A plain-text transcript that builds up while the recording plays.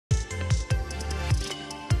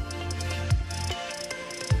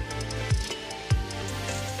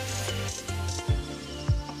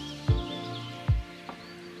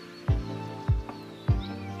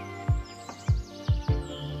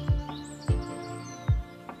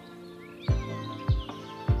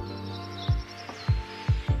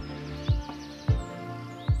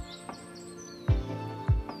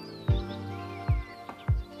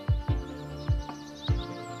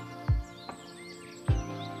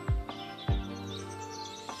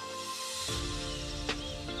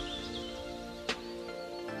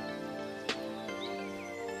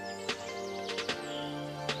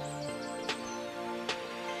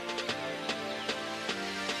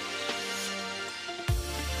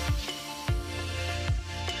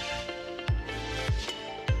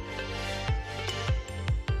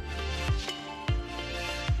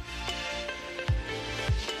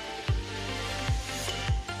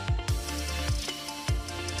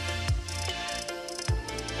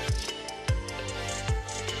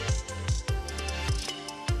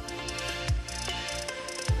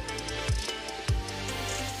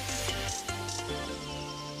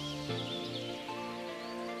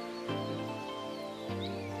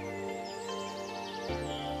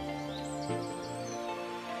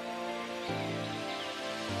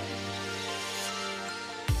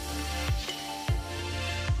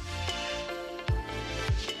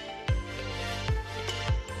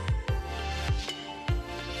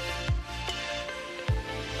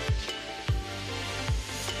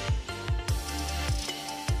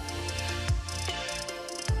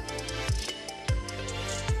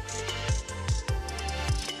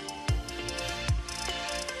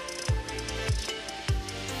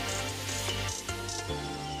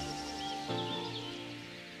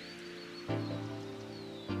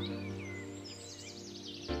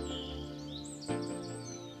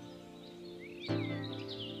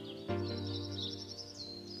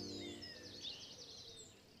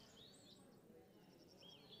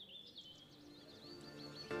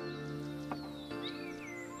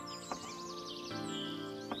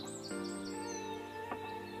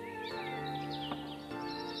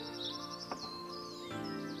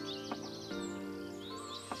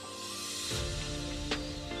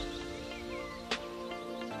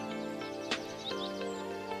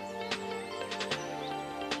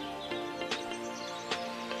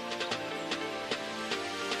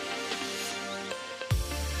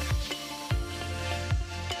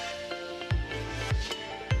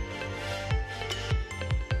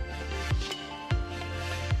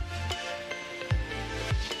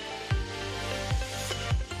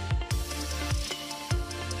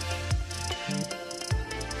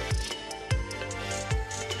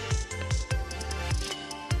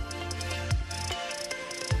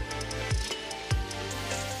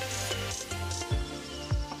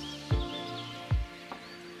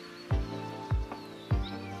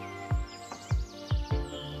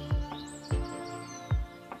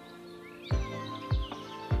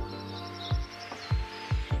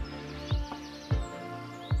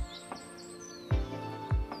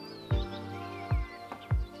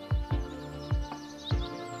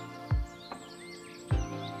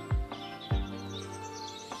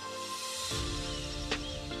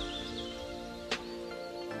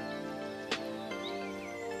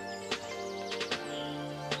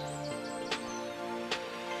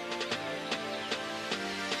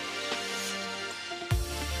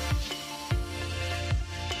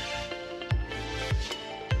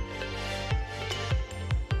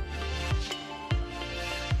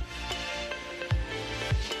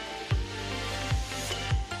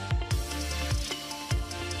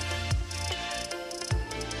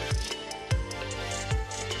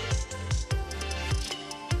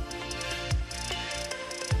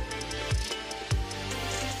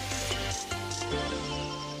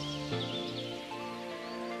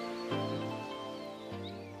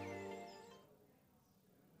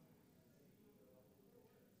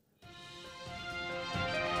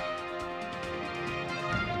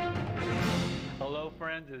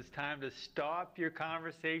it's time to stop your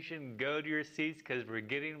conversation, go to your seats, because we're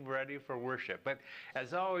getting ready for worship. But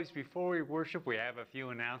as always, before we worship, we have a few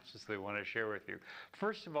announcements that we want to share with you.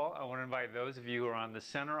 First of all, I want to invite those of you who are on the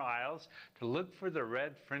center aisles to look for the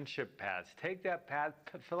red friendship pads. Take that pad,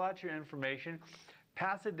 fill out your information,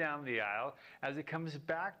 pass it down the aisle. As it comes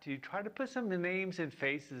back to you, try to put some names and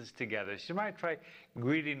faces together. So you might try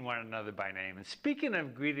greeting one another by name. And speaking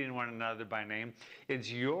of greeting one another by name, it's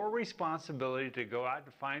your responsibility to go out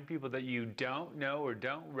to find people that you don't know or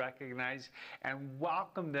don't recognize and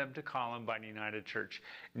welcome them to Columbine United Church.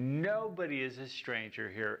 Nobody is a stranger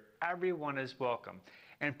here. Everyone is welcome.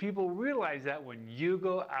 And people realize that when you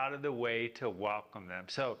go out of the way to welcome them.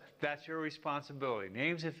 So that's your responsibility,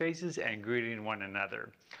 names and faces and greeting one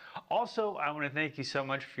another. Also, I want to thank you so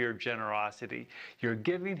much for your generosity. Your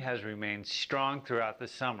giving has remained strong throughout the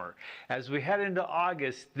summer. As we head into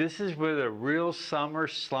August, this is where the real summer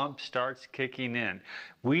slump starts kicking in.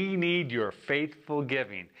 We need your faithful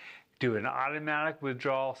giving. Do an automatic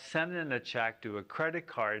withdrawal, send in a check, do a credit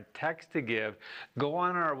card, text to give, go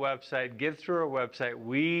on our website, give through our website.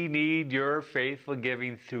 We need your faithful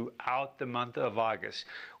giving throughout the month of August.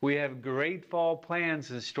 We have great fall plans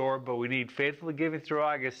in store, but we need faithful giving through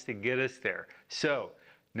August to get us there. So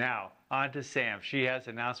now on to Sam. She has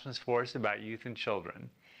announcements for us about youth and children.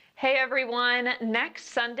 Hey everyone, next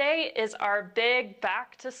Sunday is our big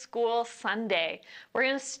back to school Sunday. We're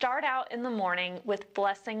going to start out in the morning with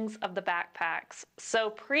blessings of the backpacks.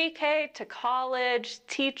 So pre-K to college,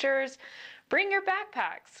 teachers, bring your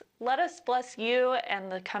backpacks. Let us bless you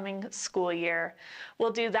and the coming school year.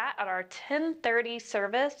 We'll do that at our 10:30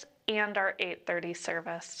 service and our 8:30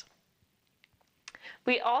 service.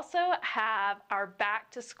 We also have our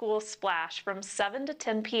back to school splash from 7 to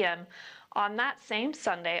 10 p.m. on that same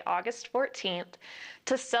Sunday, August 14th,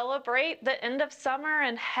 to celebrate the end of summer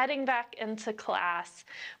and heading back into class.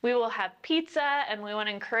 We will have pizza and we want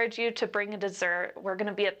to encourage you to bring a dessert. We're going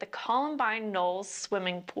to be at the Columbine Knolls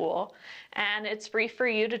swimming pool and it's free for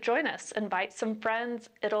you to join us. Invite some friends.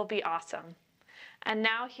 It'll be awesome. And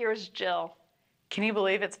now here's Jill. Can you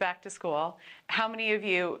believe it's back to school? How many of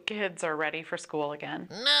you kids are ready for school again?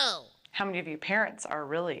 No. How many of you parents are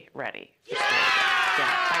really ready for school? Yeah,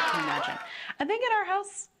 I can imagine. I think in our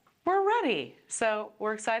house, we're ready. So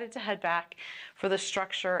we're excited to head back for the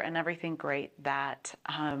structure and everything great that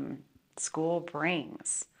school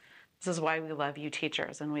brings. This is why we love you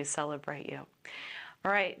teachers and we celebrate you.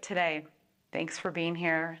 All right, today, thanks for being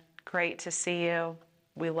here. Great to see you.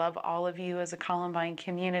 We love all of you as a Columbine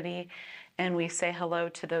community, and we say hello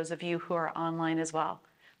to those of you who are online as well.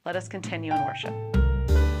 Let us continue in worship.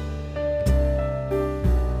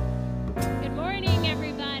 Good morning,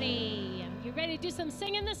 everybody. You ready to do some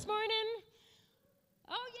singing this morning?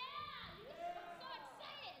 Oh, yeah!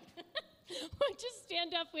 I'm so excited. Won't you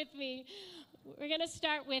stand up with me? We're going to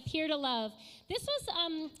start with Here to Love. This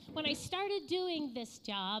was, when I started doing this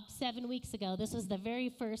job 7 weeks ago, this was the very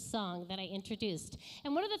first song that I introduced.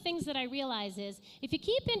 And one of the things that I realize is, if you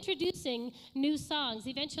keep introducing new songs,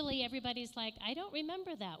 eventually everybody's like, I don't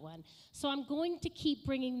remember that one. So I'm going to keep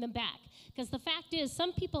bringing them back. Because the fact is,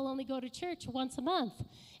 some people only go to church once a month.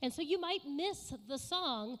 And so you might miss the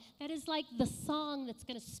song that is like the song that's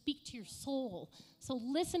going to speak to your soul. So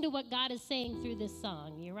listen to what God is saying through this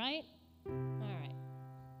song. You right? All right.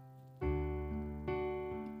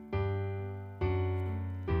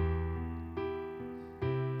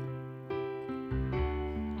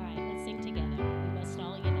 All right, let's sing together. We must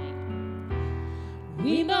all unite.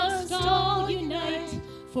 We must all unite,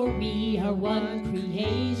 for we are one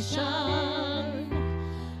creation.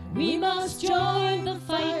 We must join the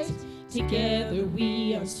fight, together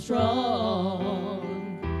we are strong.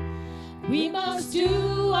 We must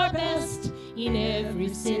do our best in every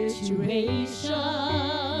situation.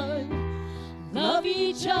 Love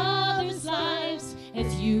each other's lives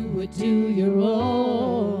as you would do your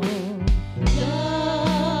own.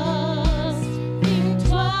 Just think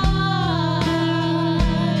twice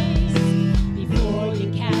before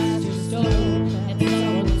you cast your stone at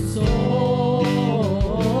someone's soul.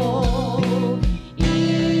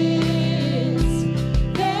 It's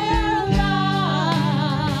their life,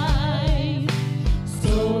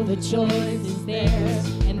 so the choice is theirs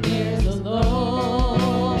and theirs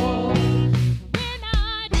alone. We're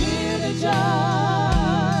not here to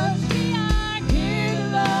judge, we are here to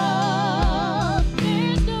love.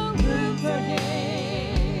 There's no room for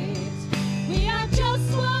hate. We are just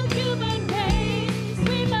one human race.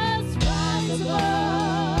 We must rise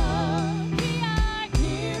above. We are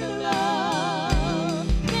here to love.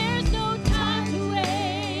 There's no time to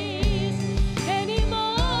waste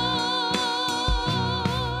anymore.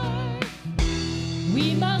 We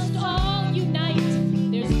must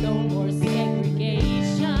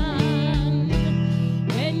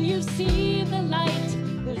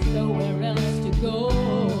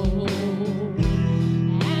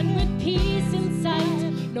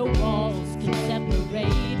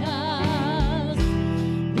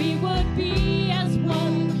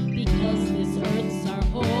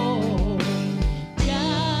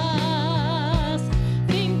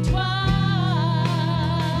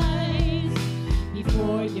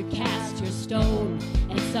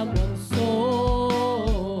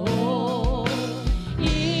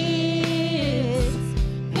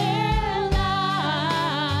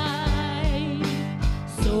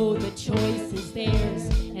is theirs,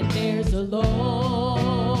 and theirs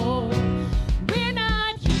alone. We're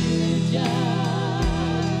not here to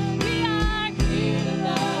judge, we are here to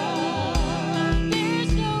love.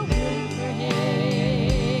 There's no room for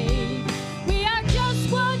hate. We are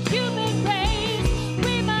just one human race,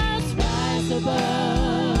 we must rise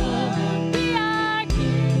above. We are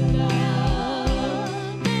here to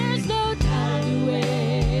love. There's no time to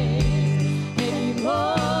waste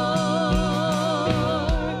anymore.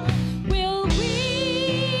 Will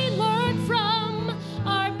we learn from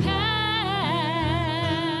our past?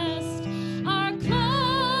 Our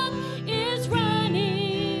clock is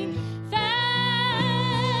running fast.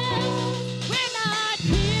 We're not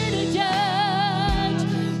here to judge,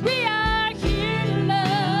 we are here to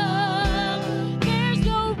love. There's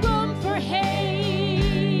no room for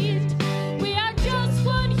hate. We are just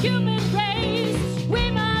one human race,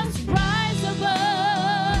 we must rise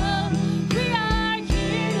above. We are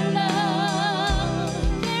here to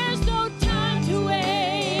love. There's no time to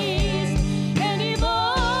waste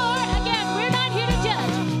anymore. Again, we're not here to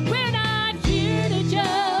judge, we're not here to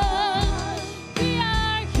judge. We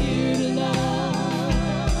are here to love.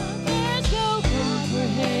 There's no room for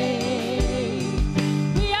hate.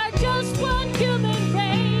 We are just one human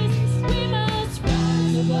race, we must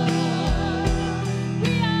rise above.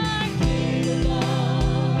 We are here to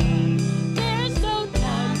love. There's no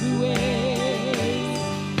time to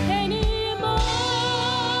waste anymore.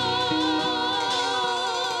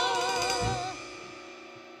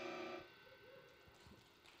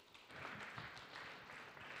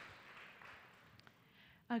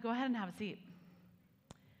 Go ahead and have a seat.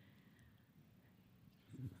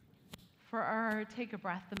 For our take a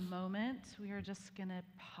breath a moment, we are just going to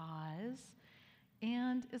pause.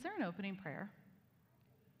 And is there an opening prayer?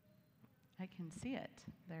 I can see it.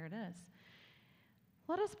 There it is.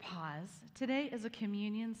 Let us pause. Today is a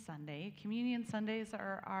Communion Sunday. Communion Sundays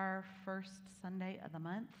are our first Sunday of the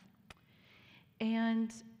month.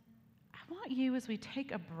 And I want you, as we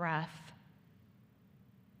take a breath,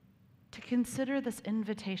 to consider this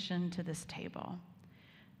invitation to this table.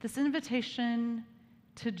 This invitation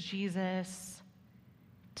to Jesus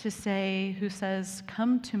to say, who says,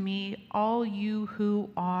 "Come to me, all you who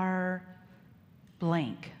are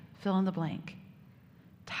blank," fill in the blank.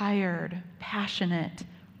 Tired, passionate,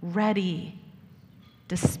 ready,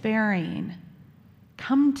 despairing,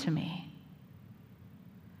 come to me.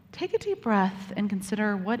 Take a deep breath and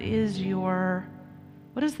consider what is the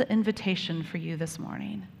invitation for you this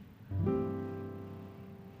morning?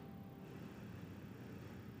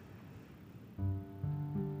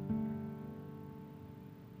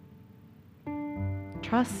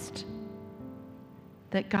 Trust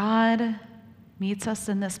that God meets us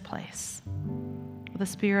in this place with a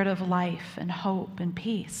spirit of life and hope and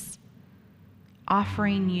peace,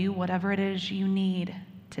 offering you whatever it is you need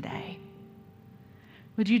today.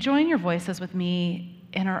 Would you join your voices with me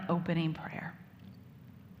in our opening prayer?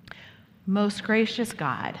 Most gracious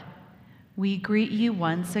God, we greet you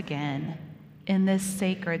once again in this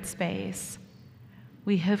sacred space.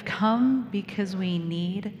 We have come because we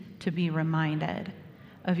need to be reminded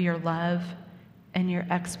of your love and your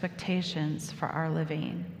expectations for our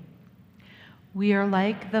living. We are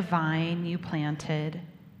like the vine you planted,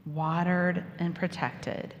 watered, and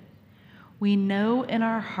protected. We know in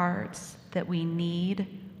our hearts that we need,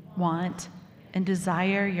 want, and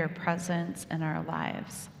desire your presence in our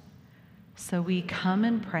lives. So we come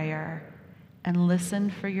in prayer and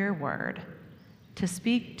listen for your word to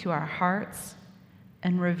speak to our hearts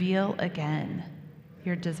and reveal again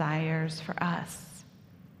your desires for us.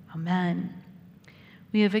 Amen.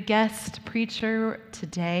 We have a guest preacher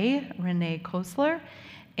today, Renee Kosler,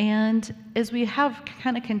 and as we have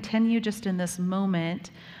kind of continue just in this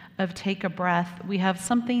moment of take a breath, we have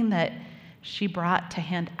something that she brought to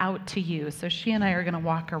hand out to you. So she and I are going to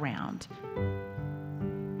walk around.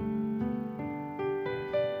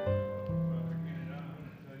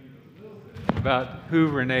 About who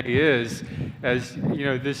Renee is. As you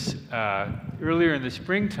know, this earlier in the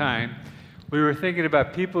springtime, we were thinking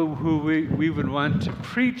about people who we would want to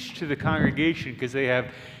preach to the congregation because they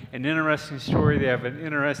have an interesting story, they have an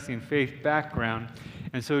interesting faith background.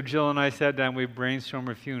 And so Jill and I sat down, we brainstormed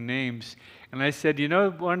a few names, and I said, you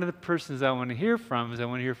know, one of the persons I want to hear from is I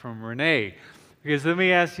want to hear from Renee. Because let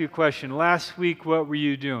me ask you a question. Last week, what were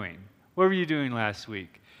you doing? What were you doing last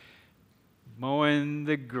week? Mowing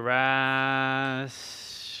the grass,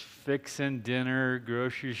 fixing dinner,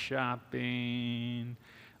 grocery shopping,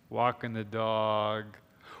 walking the dog.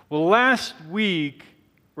 Well, last week,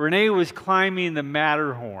 Renee was climbing the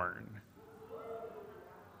Matterhorn.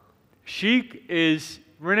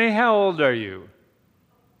 Renee, how old are you?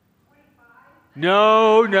 45.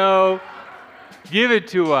 No, no. Give it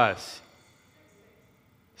to us.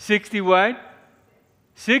 60 what?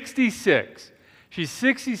 66. She's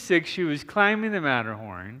 66. She was climbing the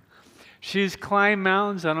Matterhorn. She's climbed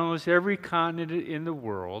mountains on almost every continent in the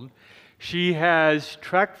world. She has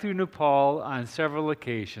trekked through Nepal on several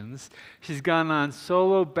occasions. She's gone on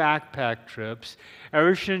solo backpack trips.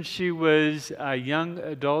 Ever since she was a young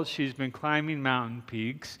adult, she's been climbing mountain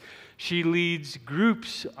peaks. She leads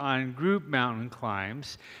groups on group mountain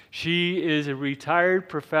climbs. She is a retired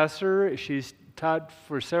professor. She's taught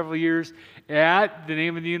for several years at the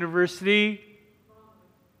name of the university?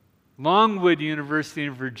 Longwood University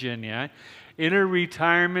in Virginia. In her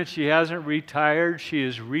retirement, she hasn't retired. She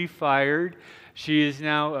is refired. She is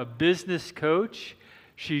now a business coach.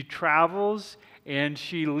 She travels and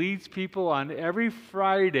she leads people on every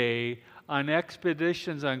Friday on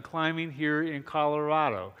expeditions on climbing here in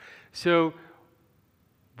Colorado. So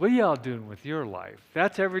what are y'all doing with your life?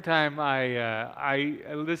 That's every time I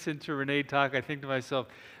listen to Renee talk, I think to myself,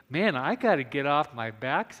 man, I got to get off my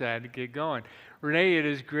backside and get going. Renee, it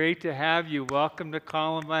is great to have you. Welcome to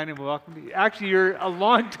Columbine and welcome to, actually, you're a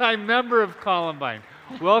longtime member of Columbine.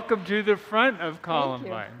 Welcome to the front of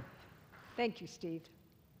Columbine. Thank you, Steve.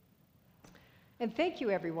 And thank you,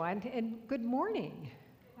 everyone, and good morning.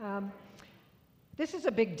 This is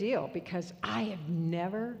a big deal because I have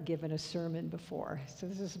never given a sermon before. So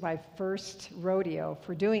this is my first rodeo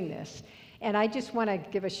for doing this. And I just want to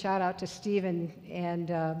give a shout out to Steve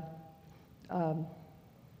and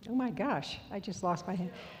oh my gosh, I just lost my hand.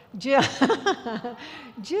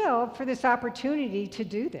 Jill, for this opportunity to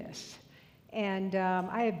do this. And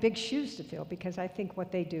I have big shoes to fill because I think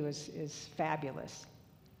what they do is fabulous.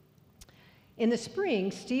 In the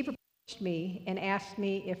spring, Steve approached me and asked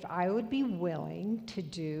me if I would be willing to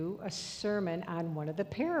do a sermon on one of the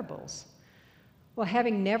parables. Well,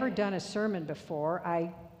 having never done a sermon before,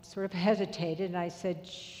 I sort of hesitated and I said,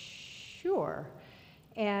 sure.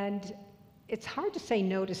 And it's hard to say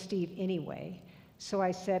no to Steve anyway, so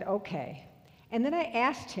I said, okay. And then I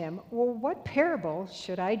asked him, well, what parable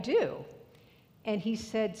should I do? And he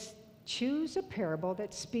said, choose a parable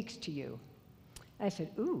that speaks to you. I said,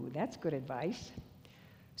 ooh, that's good advice.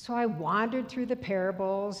 So I wandered through the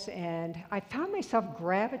parables, and I found myself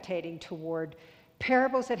gravitating toward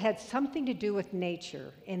parables that had something to do with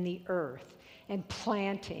nature and the earth and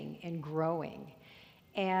planting and growing,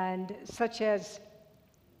 and such as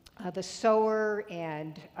the sower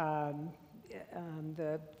and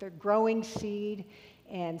the growing seed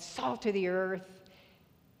and salt of the earth.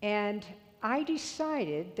 And I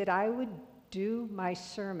decided that I would do my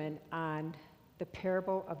sermon on the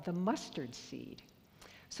parable of the mustard seed.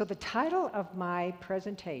 So the title of my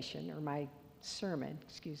presentation, or my sermon,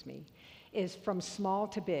 is From Small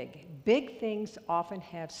to Big. Big things often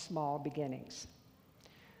have small beginnings.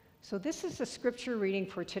 So this is the scripture reading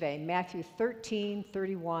for today, Matthew 13,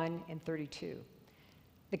 31, and 32.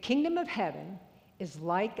 The kingdom of heaven is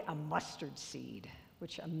like a mustard seed,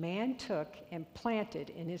 which a man took and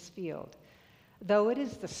planted in his field. Though it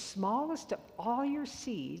is the smallest of all your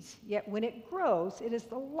seeds, yet when it grows, it is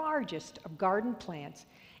the largest of garden plants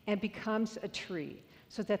and becomes a tree,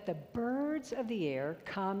 so that the birds of the air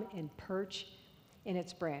come and perch in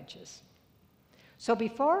its branches. So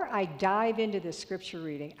before I dive into this scripture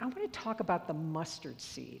reading, I want to talk about the mustard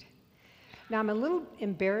seed. Now, I'm a little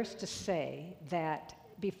embarrassed to say that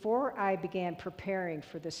before I began preparing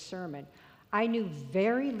for this sermon, I knew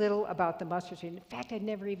very little about the mustard seed. In fact, I'd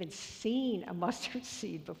never even seen a mustard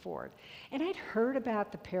seed before. And I'd heard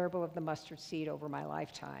about the parable of the mustard seed over my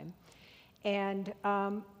lifetime. And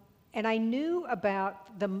I knew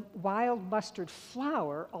about the wild mustard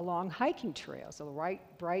flower along hiking trails, a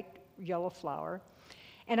bright yellow flower.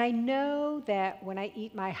 And I know that when I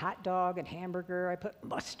eat my hot dog and hamburger, I put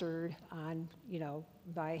mustard on,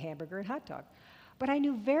 my hamburger and hot dog. But I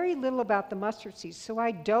knew very little about the mustard seed, so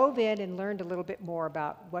I dove in and learned a little bit more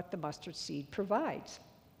about what the mustard seed provides.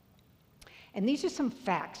 And these are some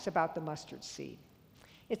facts about the mustard seed.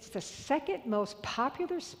 It's the second most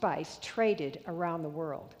popular spice traded around the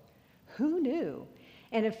world. Who knew?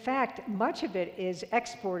 And in fact, much of it is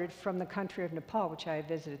exported from the country of Nepal, which I have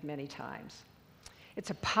visited many times.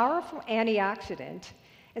 It's a powerful antioxidant.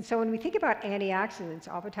 And so when we think about antioxidants,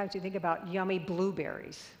 oftentimes we think about yummy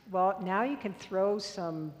blueberries. Well, now you can throw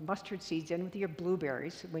some mustard seeds in with your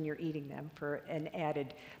blueberries when you're eating them for an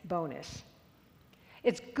added bonus.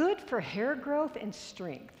 It's good for hair growth and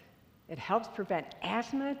strength. It helps prevent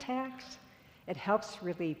asthma attacks. It helps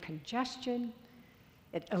relieve congestion.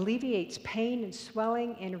 It alleviates pain and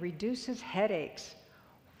swelling and reduces headaches.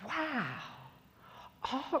 Wow!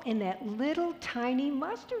 all in that little tiny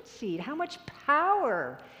mustard seed. How much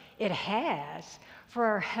power it has for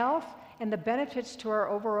our health and the benefits to our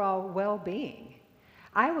overall well-being.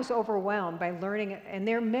 I was overwhelmed by learning, and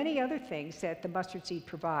there are many other things that the mustard seed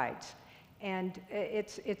provides. And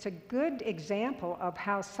it's a good example of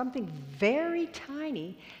how something very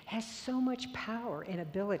tiny has so much power and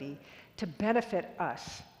ability to benefit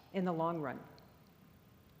us in the long run.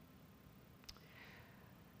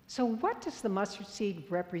 So what does the mustard seed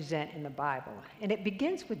represent in the Bible? And it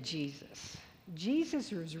begins with Jesus.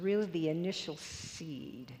 Jesus was really the initial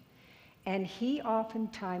seed. And he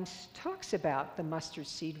oftentimes talks about the mustard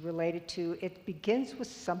seed related to it begins with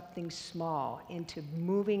something small into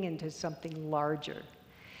moving into something larger.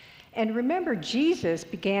 And remember, Jesus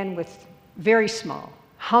began with very small,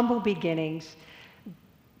 humble beginnings,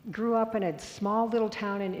 grew up in a small little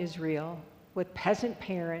town in Israel with peasant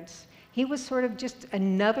parents. He was sort of just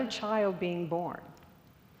another child being born.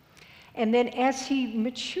 And then as he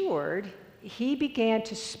matured, he began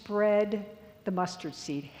to spread the mustard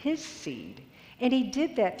seed, his seed. And he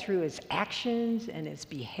did that through his actions and his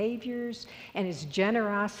behaviors and his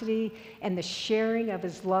generosity and the sharing of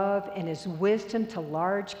his love and his wisdom to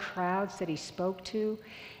large crowds that he spoke to,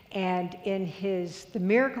 and in the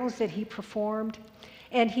miracles that he performed.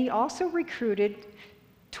 And he also recruited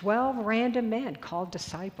 12 random men called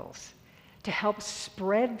disciples to help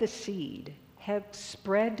spread the seed, help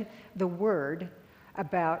spread the word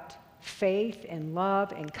about faith and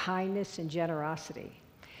love and kindness and generosity.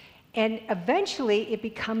 And eventually it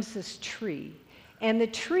becomes this tree. And the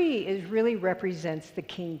tree really represents the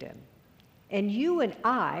kingdom. And you and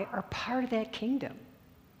I are part of that kingdom,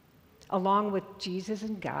 along with Jesus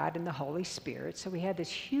and God and the Holy Spirit. So we have this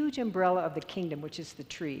huge umbrella of the kingdom, which is the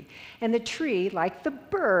tree. And the tree, like the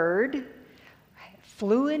bird,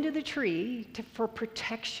 flew into the tree for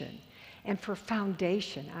protection and for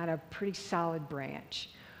foundation on a pretty solid branch,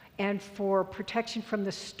 and for protection from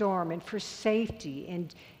the storm, and for safety,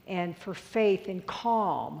 and for faith and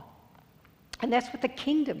calm. And that's what the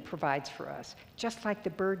kingdom provides for us, just like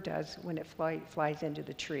the bird does when it flies into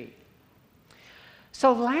the tree.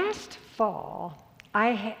 So last fall,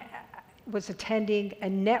 I was attending a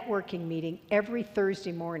networking meeting every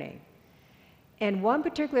Thursday morning. And one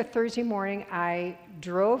particular Thursday morning, I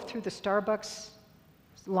drove through the Starbucks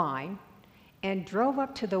line and drove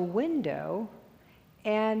up to the window,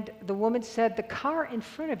 and the woman said, "The car in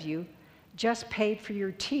front of you just paid for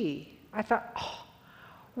your tea." I thought, oh,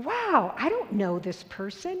 wow, I don't know this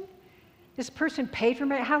person. This person paid for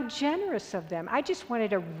me. How generous of them. I just wanted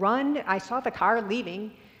to run. I saw the car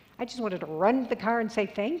leaving. I just wanted to run to the car and say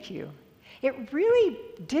thank you. It really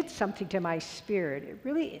did something to my spirit. It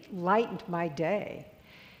really lightened my day.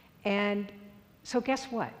 And so guess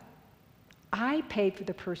what? I paid for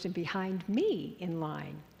the person behind me in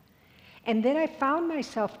line. And then I found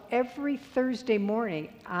myself every Thursday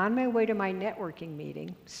morning on my way to my networking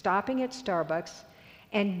meeting, stopping at Starbucks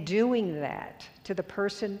and doing that to the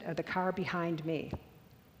person or the car behind me.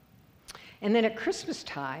 And then at Christmas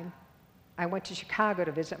time, I went to Chicago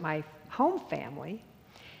to visit my home family,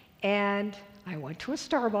 and I went to a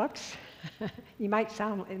Starbucks. It might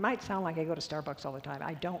sound like I go to Starbucks all the time.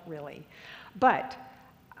 I don't really. But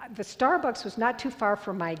the Starbucks was not too far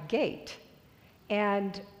from my gate.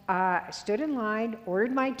 And I stood in line,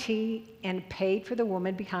 ordered my tea, and paid for the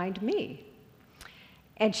woman behind me.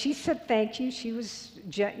 And she said thank you. She was,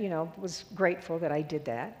 was grateful that I did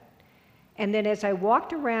that. And then as I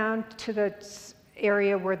walked around to the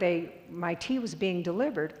area where my tea was being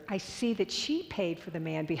delivered, I see that she paid for the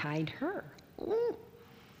man behind her.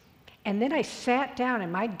 And then I sat down,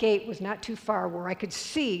 and my gate was not too far where I could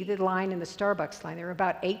see the line in the Starbucks line. There were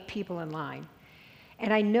about 8 people in line.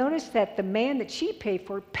 And I noticed that the man that she paid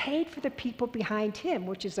for the people behind him,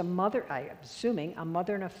 which is a mother, I'm assuming, a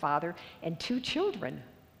mother and a father and 2 children.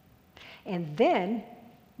 And then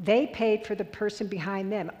they paid for the person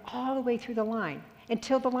behind them all the way through the line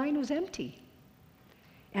until the line was empty.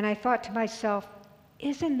 And I thought to myself,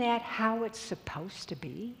 isn't that how it's supposed to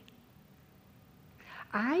be?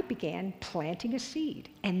 I began planting a seed,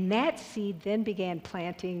 and that seed then began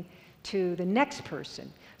planting to the next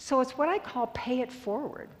person. So it's what I call pay it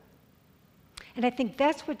forward. And I think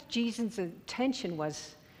that's what Jesus' intention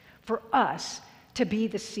was for us, to be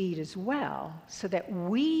the seed as well, so that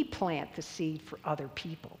we plant the seed for other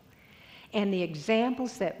people. And the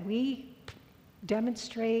examples that we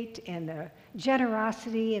demonstrate, and the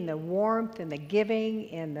generosity and the warmth and the giving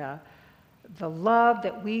and the love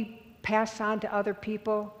that we pass on to other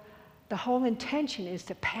people, the whole intention is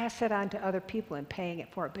to pass it on to other people and paying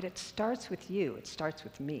it forward. But it starts with you. It starts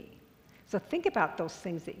with me. So think about those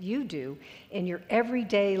things that you do in your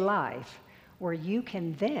everyday life where you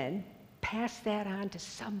can then pass that on to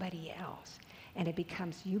somebody else. And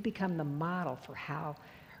you become the model for how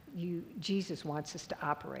Jesus wants us to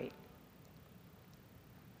operate.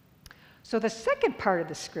 So the second part of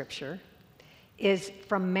the scripture is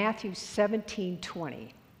from Matthew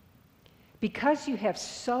 17:20. Because you have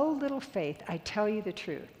so little faith, I tell you the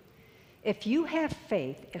truth. If you have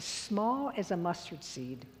faith as small as a mustard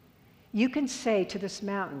seed, you can say to this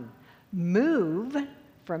mountain, move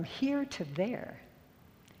from here to there,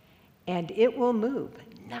 and it will move.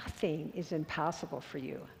 Nothing is impossible for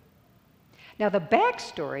you. Now, the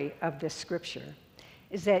backstory of this scripture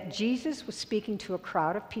is that Jesus was speaking to a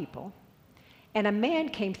crowd of people, and a man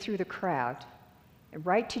came through the crowd and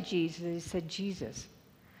right to Jesus, and he said, Jesus,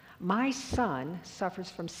 my son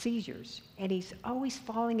suffers from seizures, and he's always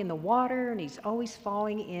falling in the water, and he's always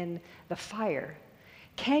falling in the fire.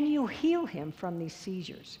 Can you heal him from these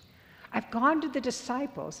seizures? I've gone to the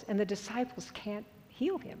disciples, and the disciples can't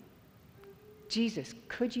heal him. Jesus,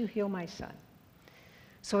 could you heal my son?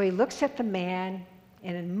 So he looks at the man,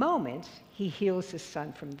 and in moments, he heals his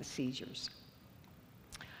son from the seizures.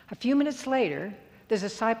 A few minutes later, the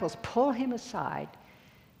disciples pull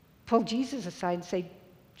Jesus aside and say,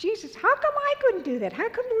 Jesus, how come I couldn't do that? How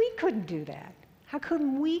come we couldn't do that? How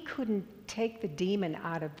come we couldn't take the demon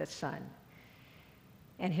out of the son?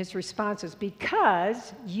 And his response is,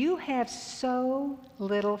 because you have so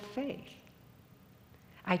little faith.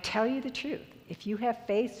 I tell you the truth. If you have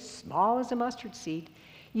faith small as a mustard seed,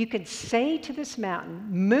 you can say to this mountain,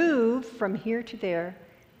 move from here to there,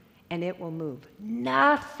 and it will move.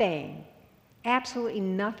 Nothing, absolutely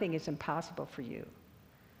nothing is impossible for you.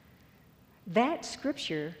 That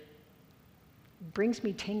scripture brings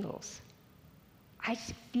me tingles. I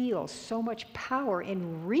feel so much power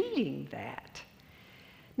in reading that.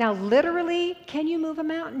 Now, literally, can you move a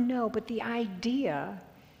mountain? No, but the idea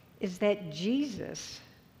is that Jesus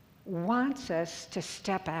wants us to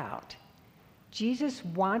step out. Jesus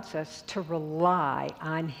wants us to rely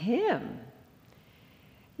on him.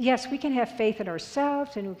 Yes, we can have faith in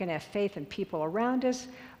ourselves and we can have faith in people around us,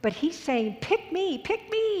 but he's saying, pick me,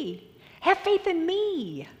 have faith in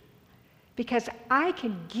me, because I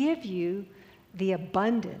can give you the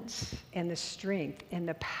abundance and the strength and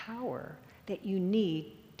the power that you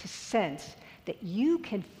need to sense that you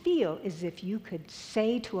can feel as if you could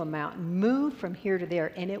say to a mountain, move from here to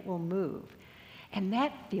there, and it will move. And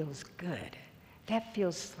that feels good. That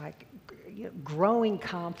feels like growing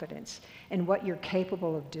confidence in what you're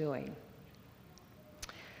capable of doing.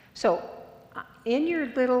 So in your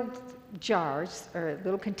little jars or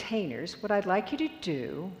little containers, what I'd like you to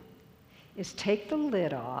do is take the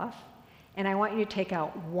lid off, and I want you to take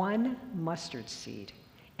out one mustard seed,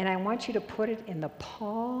 and I want you to put it in the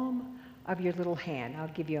palm of your little hand. I'll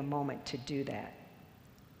give you a moment to do that.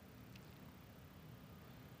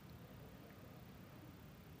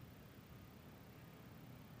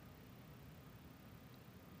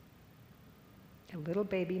 A little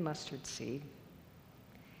baby mustard seed,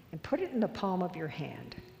 and put it in the palm of your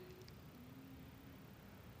hand.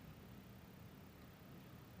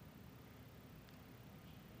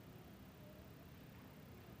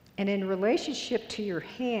 And in relationship to your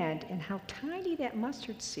hand and how tiny that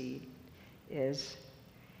mustard seed is,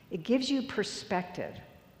 it gives you perspective.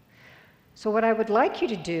 So what I would like you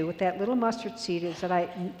to do with that little mustard seed is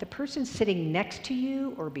that the person sitting next to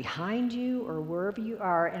you or behind you or wherever you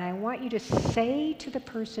are, and I want you to say to the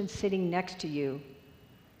person sitting next to you,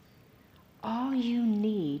 all you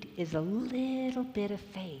need is a little bit of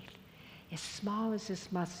faith, as small as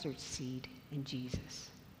this mustard seed in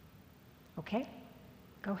Jesus. Okay?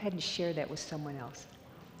 Go ahead and share that with someone else.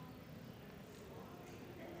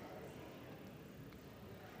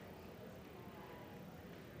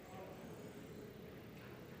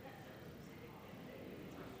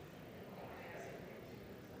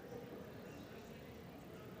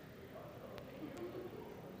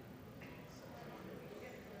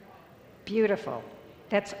 Beautiful.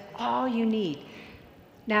 That's all you need.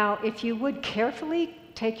 Now, if you would carefully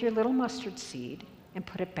take your little mustard seed and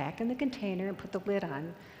put it back in the container and put the lid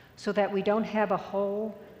on so that we don't have a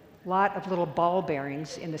whole lot of little ball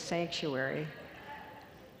bearings in the sanctuary.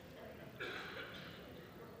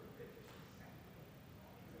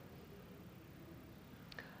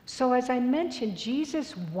 So as I mentioned,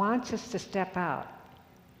 Jesus wants us to step out.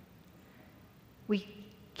 We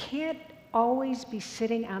can't always be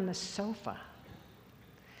sitting on the sofa.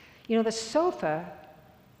 You know, the sofa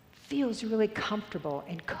feels really comfortable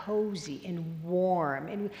and cozy and warm,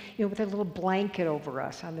 and with a little blanket over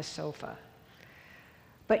us on the sofa.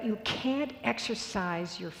 But you can't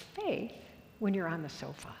exercise your faith when you're on the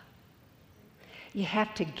sofa. You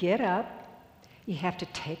have to get up, you have to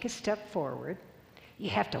take a step forward, you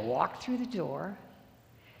have to walk through the door,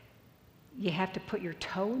 you have to put your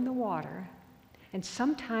toe in the water, and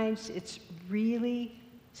sometimes it's really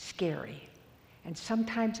scary, and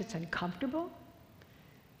sometimes it's uncomfortable,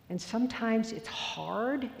 and sometimes it's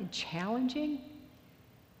hard and challenging,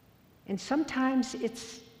 and sometimes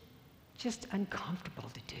it's just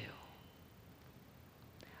uncomfortable to do.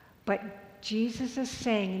 But Jesus is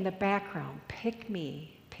saying in the background, pick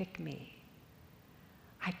me, pick me.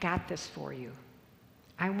 I got this for you.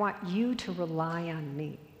 I want you to rely on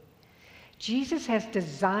me. Jesus has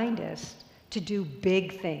designed us to do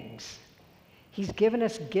big things. He's given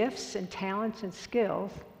us gifts and talents and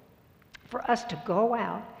skills for us to go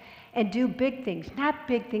out and do big things. Not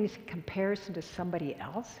big things in comparison to somebody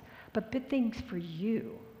else, but big things for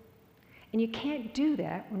you. And you can't do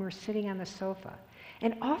that when we're sitting on the sofa.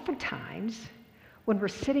 And oftentimes, when we're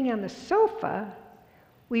sitting on the sofa,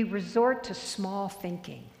 we resort to small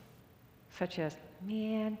thinking, such as,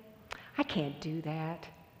 man, I can't do that.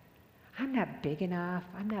 I'm not big enough.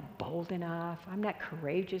 I'm not bold enough. I'm not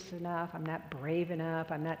courageous enough. I'm not brave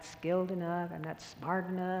enough. I'm not skilled enough. I'm not smart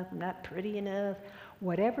enough. I'm not pretty enough.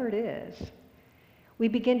 Whatever it is, we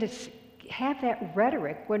begin to have that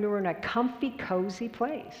rhetoric when we're in a comfy, cozy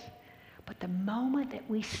place. But the moment that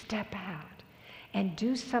we step out and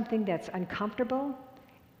do something that's uncomfortable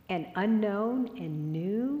and unknown and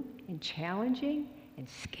new and challenging and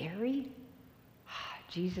scary,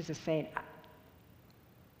 Jesus is saying,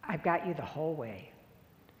 I've got you the whole way.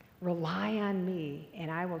 Rely on me, and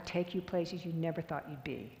I will take you places you never thought you'd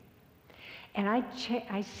be. And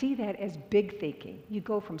I see that as big thinking. You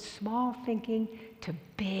go from small thinking to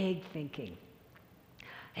big thinking.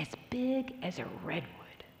 As big as a redwood.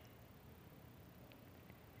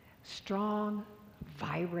 Strong,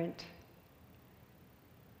 vibrant,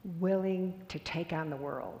 willing to take on the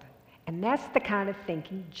world. And that's the kind of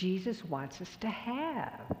thinking Jesus wants us to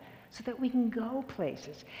have so that we can go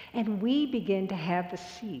places. And we begin to have the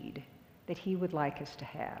seed that he would like us to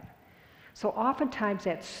have. So oftentimes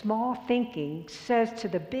that small thinking says to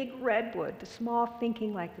the big redwood, the small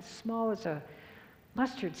thinking like as small as a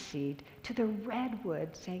mustard seed, to the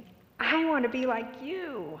redwood saying, I want to be like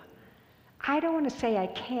you. I don't want to say I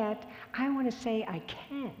can't. I want to say I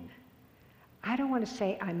can. I don't want to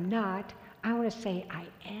say I'm not. I want to say I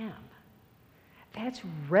am. That's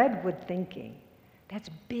redwood thinking. That's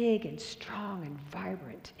big and strong and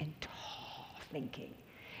vibrant and tall thinking.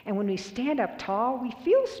 And when we stand up tall, we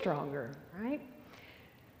feel stronger, right?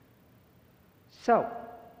 So,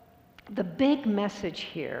 the big message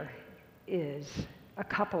here is a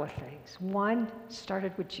couple of things. One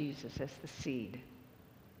started with Jesus as the seed.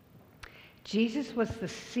 Jesus was the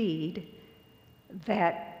seed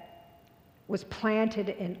that was planted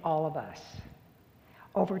in all of us.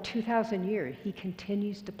 Over 2,000 years, he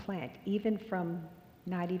continues to plant, even from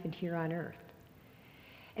not even here on earth.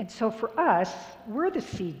 And so for us, we're the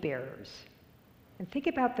seed bearers. And think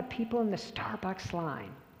about the people in the Starbucks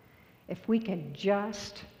line. If we can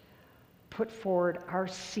just put forward our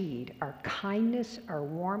seed, our kindness, our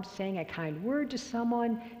warmth, saying a kind word to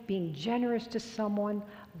someone, being generous to someone,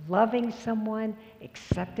 loving someone,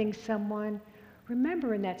 accepting someone.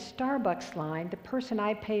 Remember in that Starbucks line, the person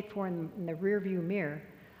I paid for in the rearview mirror,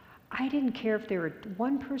 I didn't care if they were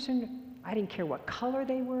one person, I didn't care what color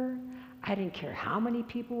they were, I didn't care how many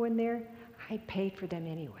people were in there, I paid for them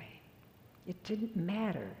anyway. It didn't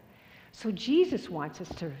matter. So Jesus wants us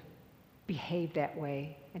to behave that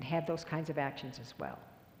way and have those kinds of actions as well.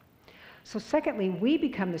 So secondly, we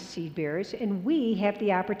become the seed bearers and we have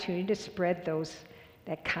the opportunity to spread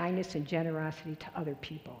that kindness and generosity to other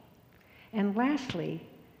people. And lastly,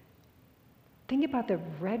 think about the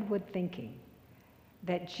redwood thinking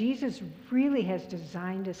that Jesus really has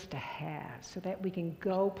designed us to have so that we can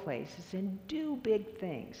go places and do big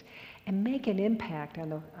things and make an impact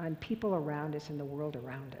on people around us and the world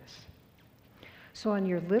around us. So on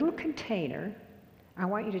your little container, I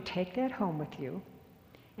want you to take that home with you,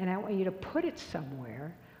 and I want you to put it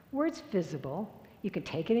somewhere where it's visible. You can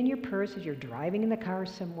take it in your purse as you're driving in the car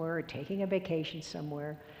somewhere or taking a vacation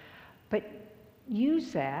somewhere, but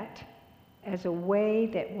use that as a way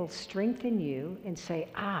that will strengthen you and say,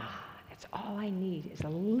 that's all I need is a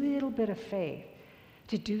little bit of faith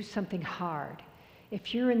to do something hard.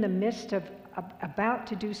 If you're in the midst of about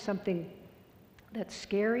to do something that's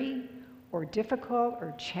scary or difficult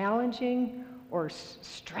or challenging or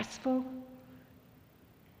stressful,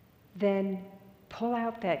 then pull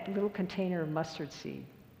out that little container of mustard seed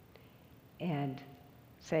and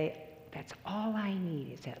say, That's all I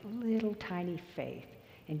need, is that little tiny faith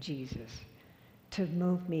in Jesus to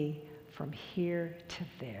move me from here to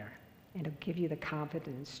there, and to give you the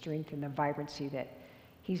confidence, strength, and the vibrancy that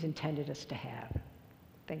He's intended us to have.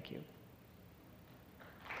 Thank you.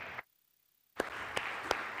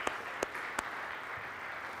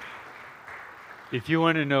 If you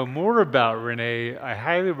want to know more about Renee, I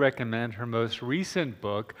highly recommend her most recent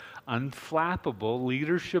book, Unflappable: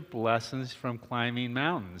 Leadership Lessons from Climbing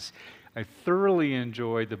Mountains. I thoroughly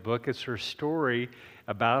enjoyed the book. It's her story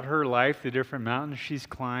about her life, the different mountains she's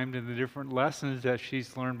climbed, and the different lessons that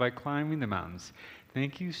she's learned by climbing the mountains.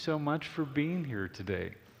 Thank you so much for being here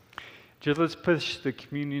today. Just let's push the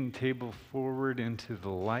communion table forward into the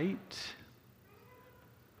light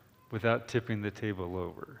without tipping the table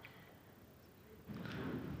over.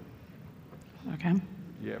 Okay.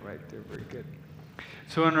 Yeah, right there, very good.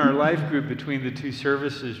 So in our life group between the two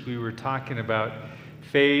services, we were talking about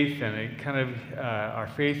faith and our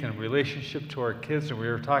faith and relationship to our kids, and we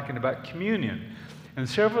were talking about communion. And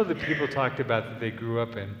several of the people talked about that they grew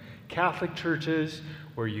up in Catholic churches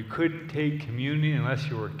where you couldn't take communion unless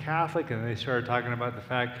you were Catholic, and they started talking about the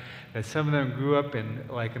fact that some of them grew up in,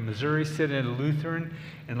 like in Missouri, sitting in a Lutheran,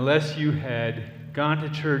 unless you had gone to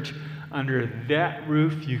church under that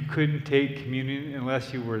roof, you couldn't take communion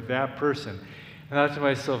unless you were that person. And I thought to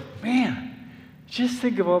myself, man, just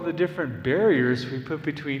think of all the different barriers we put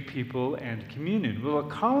between people and communion. Well, at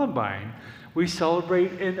Columbine, we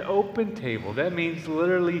celebrate an open table. That means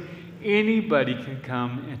literally anybody can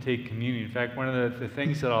come and take communion. In fact, one of the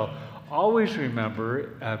things that I'll always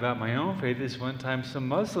remember about my own faith is one time some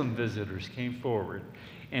Muslim visitors came forward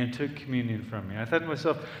and took communion from me. I thought to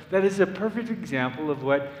myself, that is a perfect example of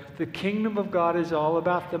what the kingdom of God is all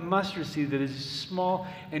about. The mustard seed that is small,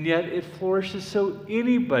 and yet it flourishes so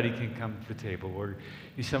anybody can come to the table. Or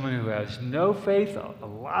you're someone who has no faith, a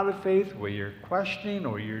lot of faith, where you're questioning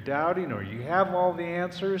or you're doubting or you have all the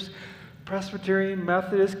answers. Presbyterian,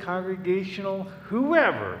 Methodist, Congregational,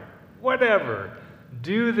 whoever, whatever,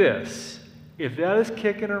 do this. If that is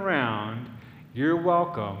kicking around, you're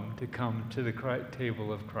welcome to come to the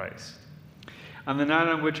table of Christ. On the night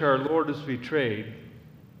on which our Lord was betrayed,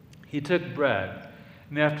 he took bread,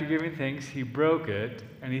 and after giving thanks, he broke it,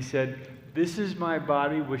 and he said, "This is my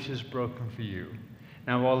body which is broken for you.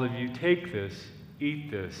 Now all of you take this, eat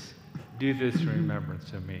this, do this in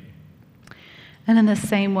remembrance of me." And in the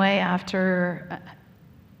same way, after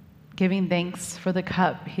giving thanks for the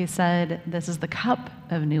cup, he said, "This is the cup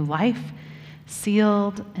of new life,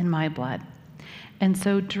 sealed in my blood. And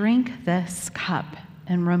so drink this cup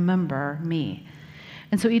and remember me."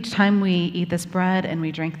 And so each time we eat this bread and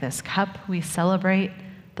we drink this cup, we celebrate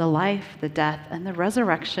the life, the death, and the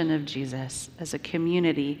resurrection of Jesus as a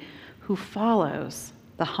community who follows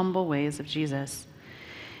the humble ways of Jesus.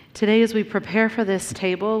 Today, as we prepare for this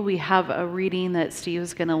table, we have a reading that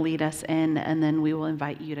Steve's going to lead us in, and then we will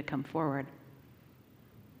invite you to come forward.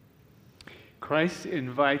 Christ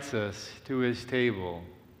invites us to his table.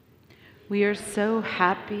 We are so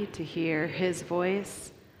happy to hear his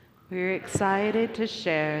voice. We're excited to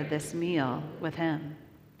share this meal with him.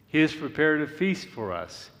 He has prepared a feast for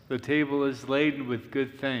us. The table is laden with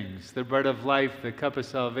good things, the bread of life, the cup of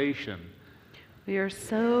salvation. We are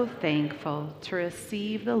so thankful to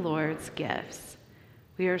receive the Lord's gifts.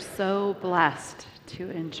 We are so blessed to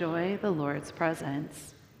enjoy the Lord's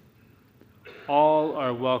presence. All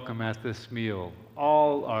are welcome at this meal.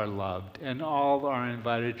 All are loved, and all are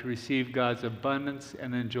invited to receive God's abundance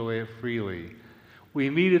and enjoy it freely. We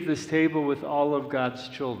meet at this table with all of God's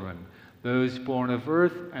children, those born of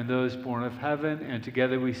earth and those born of heaven, and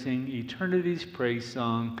together we sing eternity's praise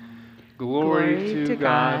song, Glory to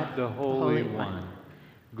God, the Holy One.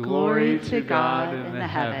 Glory to God in the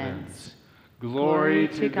heavens. Glory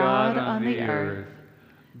to God on the earth.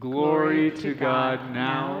 Glory to God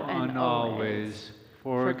now and always.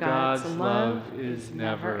 For God's love is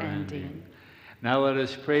never ending. Now let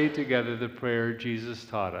us pray together the prayer Jesus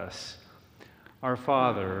taught us. Our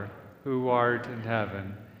Father, who art in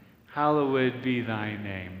heaven, hallowed be thy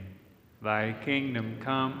name. Thy kingdom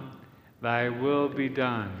come, thy will be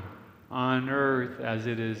done, on earth as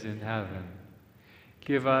it is in heaven.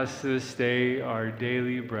 Give us this day our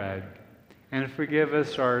daily bread, and forgive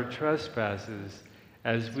us our trespasses,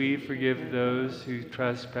 as we forgive those who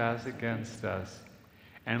trespass against us.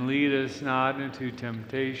 And lead us not into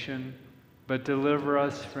temptation, but deliver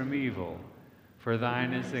us from evil. For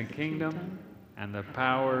thine is the kingdom, and the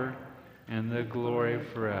power, and the glory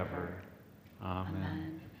forever.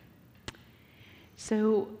 Amen.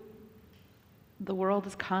 So the world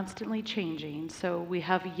is constantly changing, so we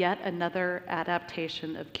have yet another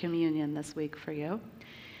adaptation of communion this week for you.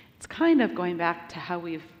 It's kind of going back to how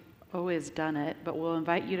we've always done it, but we'll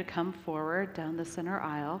invite you to come forward down the center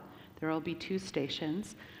aisle. There will be 2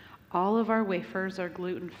 stations. All of our wafers are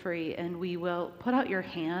gluten-free, and we will put out your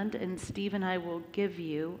hand, and Steve and I will give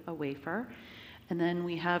you a wafer. And then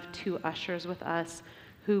we have 2 ushers with us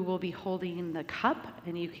who will be holding the cup,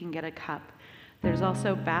 and you can get a cup. There's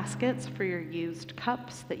also baskets for your used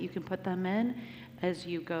cups that you can put them in as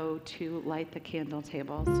you go to light the candle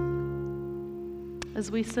tables. As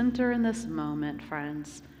we center in this moment,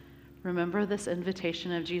 friends, remember this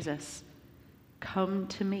invitation of Jesus. Come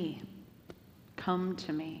to me. Come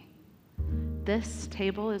to me. This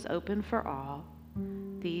table is open for all.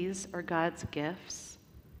 These are God's gifts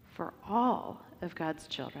for all of God's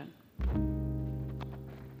children.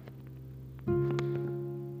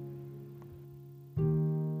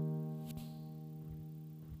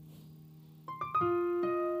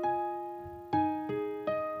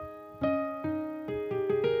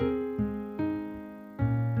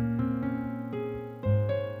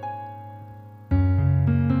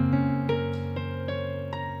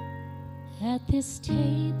 At this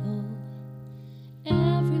table,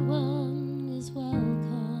 everyone is welcome.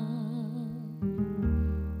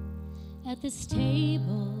 At this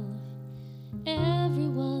table,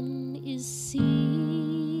 everyone is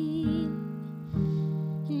seen.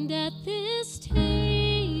 And at this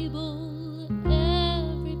table,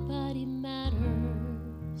 everybody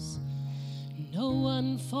matters. No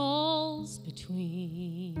one falls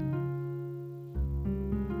between.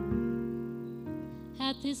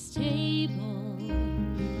 At this table,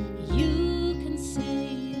 you can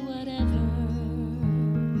say whatever.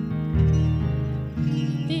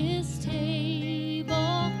 At this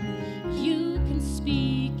table, you can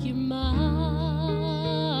speak your mind.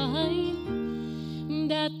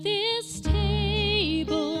 And at this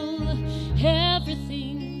table,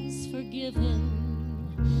 everything's forgiven.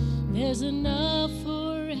 There's enough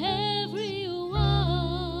for everyone.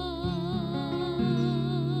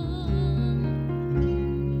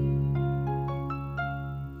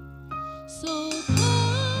 So come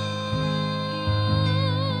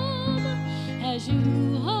as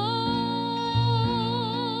you are.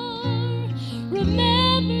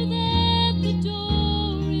 Remember that the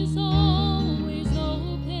door is always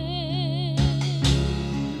open.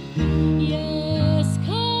 Yes,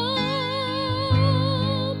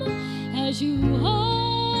 come as you are.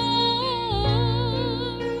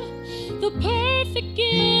 The perfect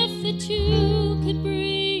gift that you could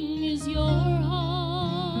bring is your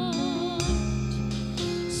heart.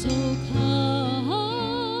 So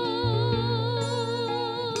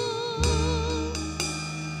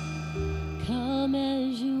come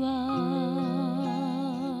as you are.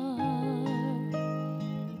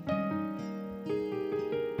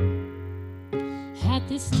 At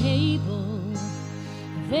this table,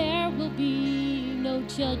 there will be no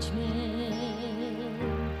judgment.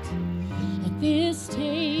 At this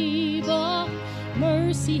table,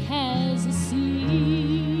 mercy has a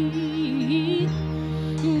seat.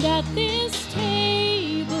 And at this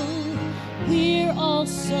table, we're all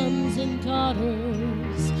sons and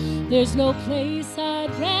daughters. There's no place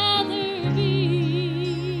I'd rather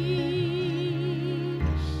be.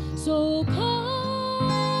 So come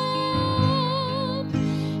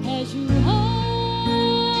as you are.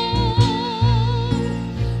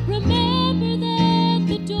 Remember that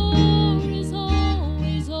the door is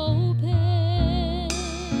always open.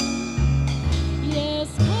 Yes,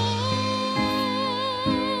 come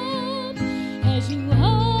as you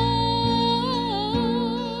are.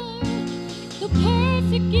 The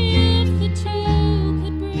perfect gift that you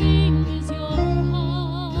could bring is your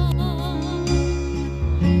heart.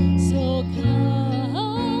 So come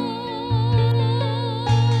as you are.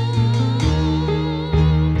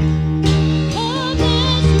 Come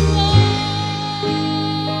as you are.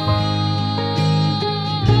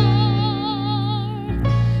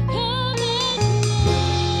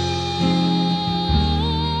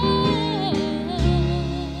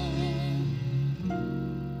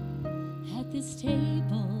 At this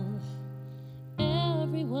table,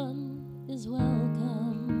 everyone is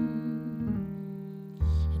welcome.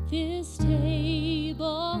 At this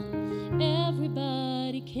table,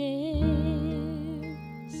 everybody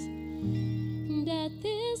cares. And at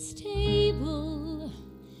this table,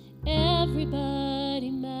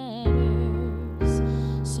 everybody matters.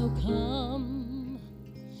 So come,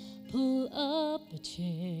 pull up a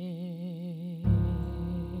chair.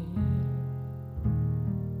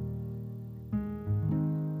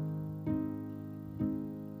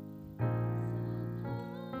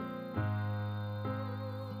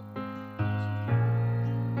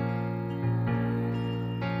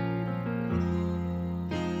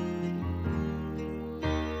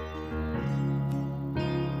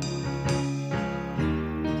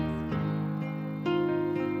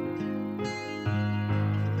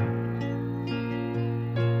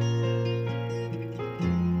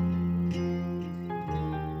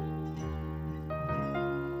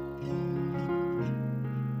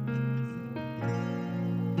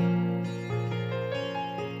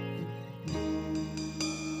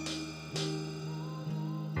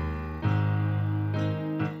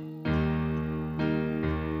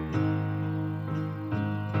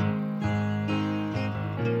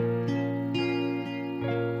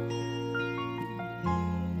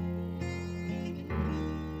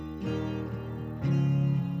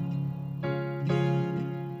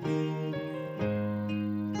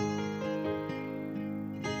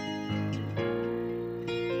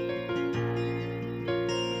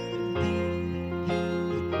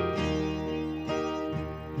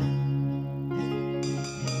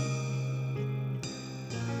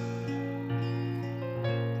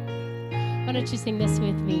 don't you sing this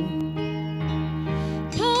with me?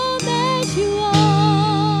 Come as you are,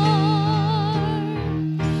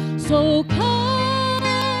 so come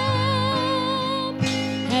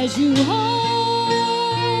as you are.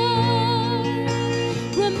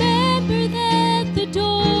 Remember that the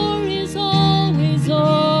door is always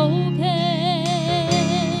open.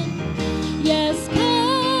 Yes,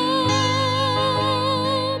 come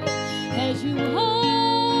as you are.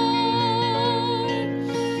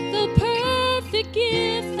 The perfect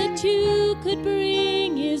gift that you could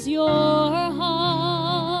bring is your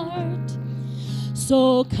heart.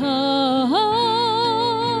 So come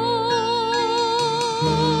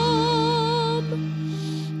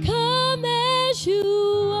as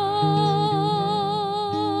you are.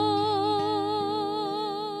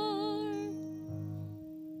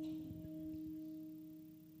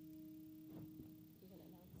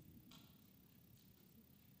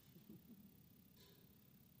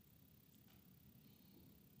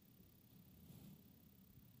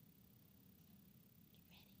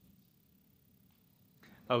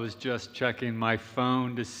 I was just checking my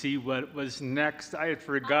phone to see what was next. I had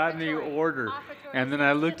forgotten the order. And then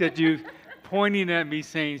I looked at you pointing at me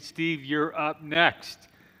saying, Steve, you're up next.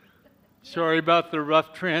 Sorry about the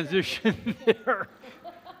rough transition there.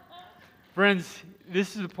 Friends,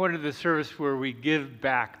 this is the point of the service where we give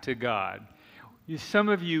back to God. Some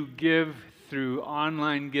of you give through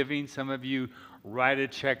online giving. Some of you write a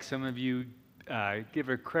check. Some of you give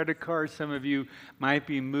a credit card. Some of you might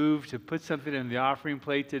be moved to put something in the offering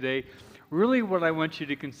plate today. Really, what I want you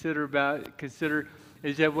to consider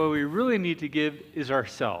is that what we really need to give is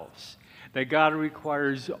ourselves. That God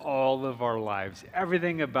requires all of our lives,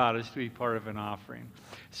 everything about us to be part of an offering.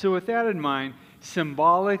 So with that in mind,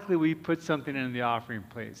 symbolically we put something in the offering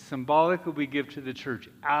plate. Symbolically we give to the church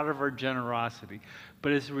out of our generosity.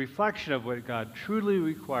 But it's a reflection of what God truly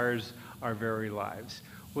requires our very lives.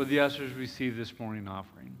 Will the ushers receive this morning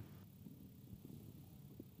offering?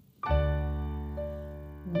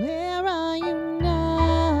 Where are you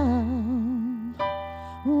now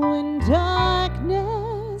when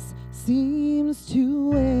darkness seems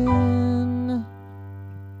to win?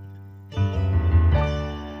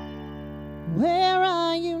 Where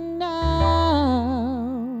are you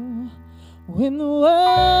now when the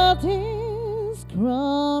world is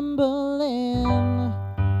crumbling?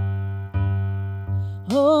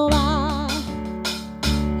 Oh, I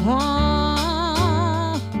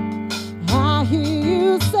hear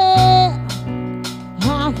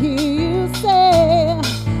you say,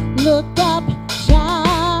 look up,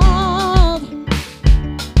 child.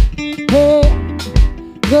 Hey,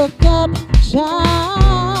 look up,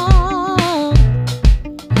 child.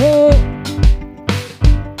 Hey,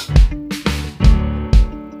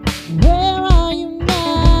 where are you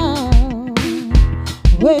now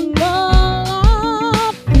when all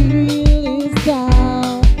I feel is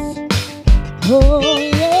doubt? Oh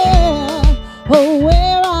yeah, oh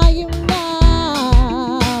where are you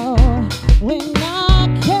now when I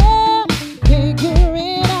can't figure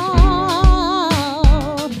it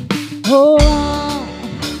out? Oh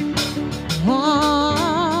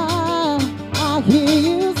I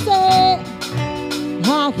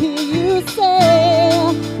hear you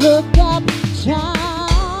say, look up,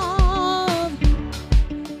 child.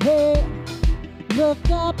 Hey, look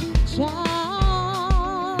up,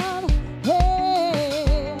 child.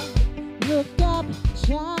 Hey, look up,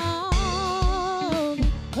 child.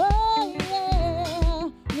 Oh yeah,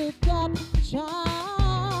 look up,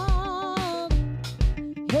 child.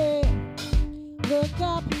 Hey, look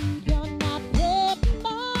up. You're not driven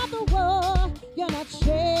by the world. You're not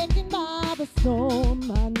shaken by the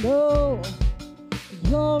storm. I know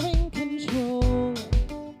you're in control.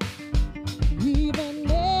 Even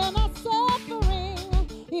in our suffering,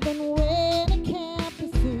 even when it can't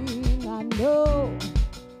be seen, I know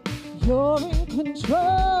you're in control.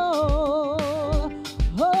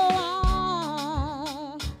 Oh,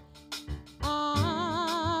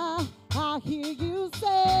 I hear you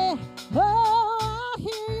say, oh, I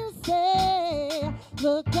hear you say,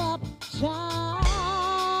 look up, child.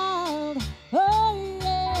 Oh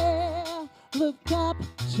yeah, look up,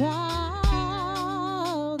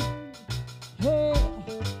 child. Hey,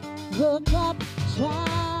 look up, child.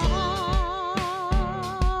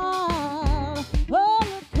 Oh,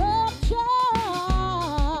 look up,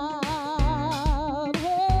 child.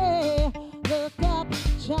 Hey, look up,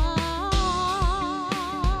 child.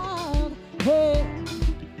 Hey,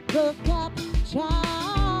 look up, child.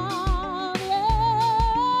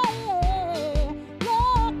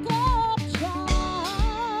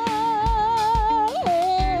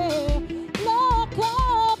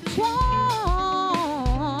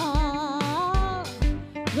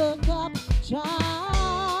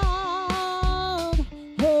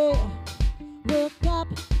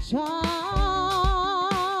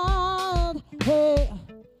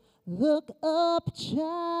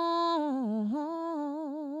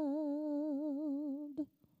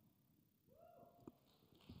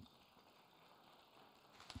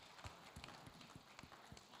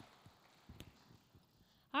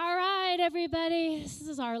 everybody. This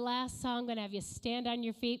is our last song. I'm going to have you stand on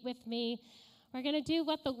your feet with me. We're going to do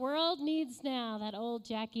What the World Needs Now, that old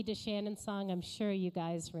Jackie DeShannon song. I'm sure you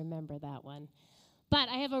guys remember that one. But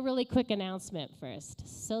I have a really quick announcement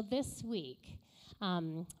first. So this week,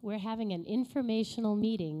 we're having an informational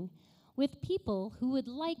meeting with people who would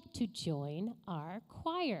like to join our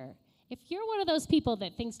choir. If you're one of those people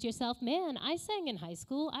that thinks to yourself, man, I sang in high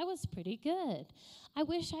school, I was pretty good. I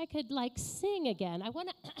wish I could sing again. I want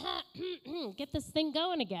to get this thing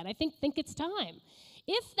going again. I think it's time.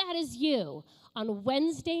 If that is you, on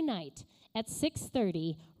Wednesday night at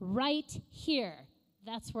 6:30, right here,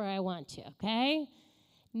 that's where I want you, okay?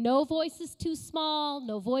 No voice is too small,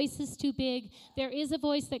 no voice is too big. There is a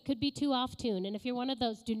voice that could be too off tune, and if you're one of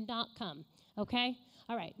those, do not come, okay?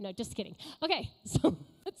 All right, no, just kidding. Okay, so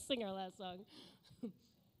let's sing our last song.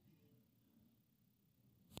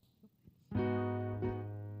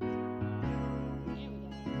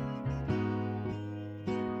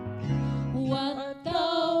 What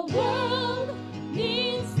the world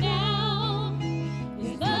needs now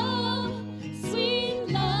is love, sweet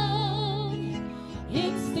love.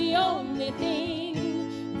 It's the only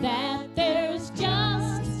thing that there's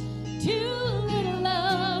just too little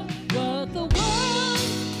of. What the world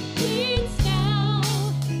needs now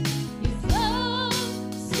is love,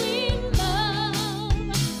 sweet love.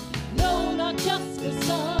 No, not just for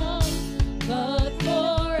some, but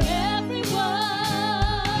for everyone.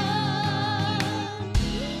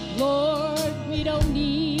 Lord, we don't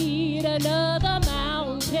need another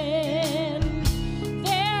mountain.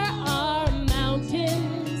 There are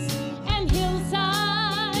mountains and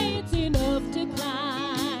hillsides enough to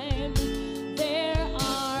climb. There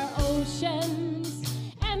are oceans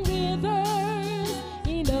and rivers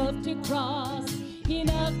enough to cross,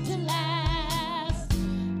 enough to last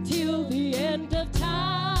till the end of time.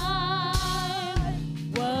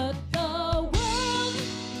 What the world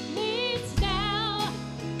needs now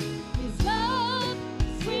is love,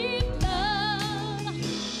 sweet love.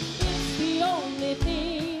 It's the only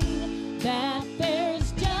thing that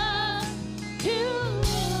there's just too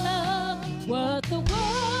little of. What the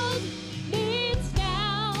world needs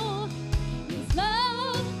now is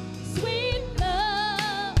love, sweet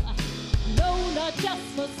love. No, not just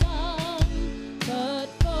for some, but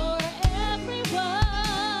for everyone.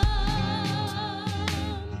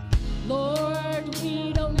 Lord,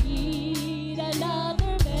 we don't need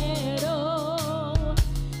another meadow.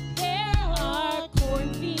 There are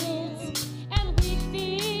cornfields and wheat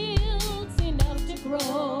fields enough to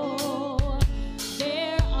grow.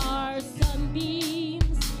 There are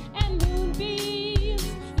sunbeams and moonbeams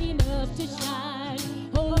enough to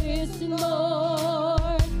shine. Oh, listen,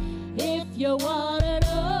 Lord, if you want to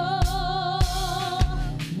know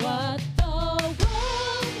what the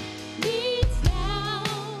world needs now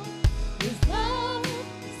is love,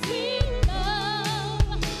 sweet love.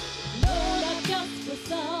 No, not just for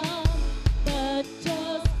some, but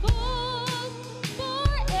just for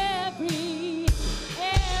everyone.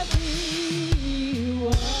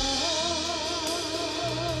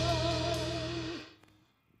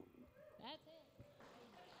 That's it.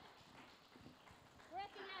 We're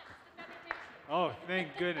at the end. The benediction. Oh, thank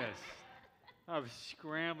goodness. I was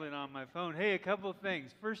scrambling on my phone. Hey, a couple of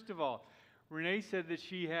things. First of all, Renee said that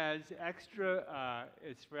she has extra,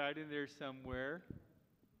 it's right in there somewhere,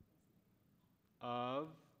 of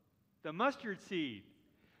the mustard seed.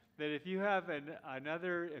 That if you have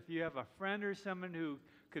if you have a friend or someone who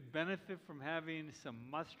could benefit from having some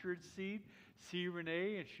mustard seed, see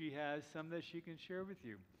Renee, and she has some that she can share with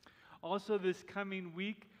you. Also, this coming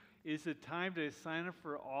week is the time to sign up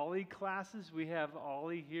for Ollie classes. We have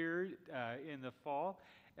Ollie here in the fall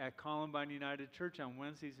at Columbine United Church on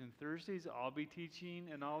Wednesdays and Thursdays. I'll be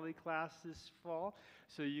teaching an Ollie class this fall,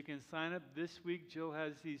 so you can sign up this week. Jill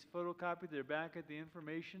has these photocopied. They're back at the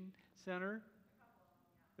information center.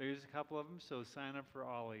 There's a couple of them, so sign up for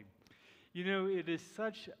Ollie. You know, it is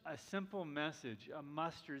such a simple message, a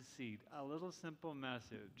mustard seed, a little simple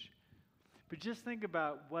message. But just think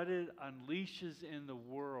about what it unleashes in the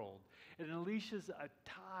world. It unleashes a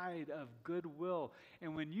tide of goodwill.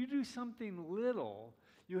 And when you do something little,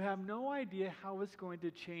 you have no idea how it's going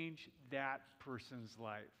to change that person's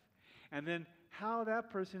life. And then how that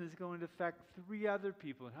person is going to affect 3 other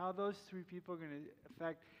people, and how those 3 people are going to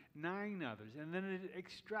affect 9 others. And then it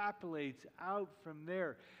extrapolates out from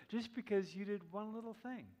there just because you did one little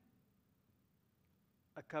thing.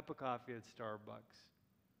 A cup of coffee at Starbucks.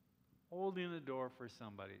 Holding a door for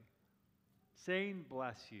somebody, saying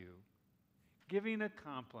bless you, giving a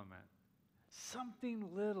compliment,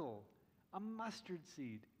 something little, a mustard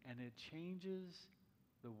seed, and it changes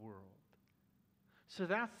the world. So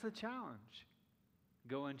that's the challenge.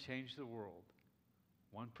 Go and change the world,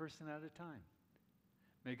 one person at a time.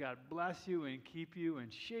 May God bless you and keep you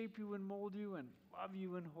and shape you and mold you and love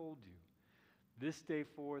you and hold you this day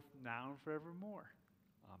forth, now and forevermore.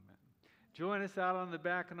 Amen. Join us out on the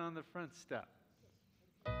back and on the front step.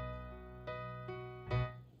 We're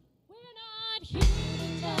not here.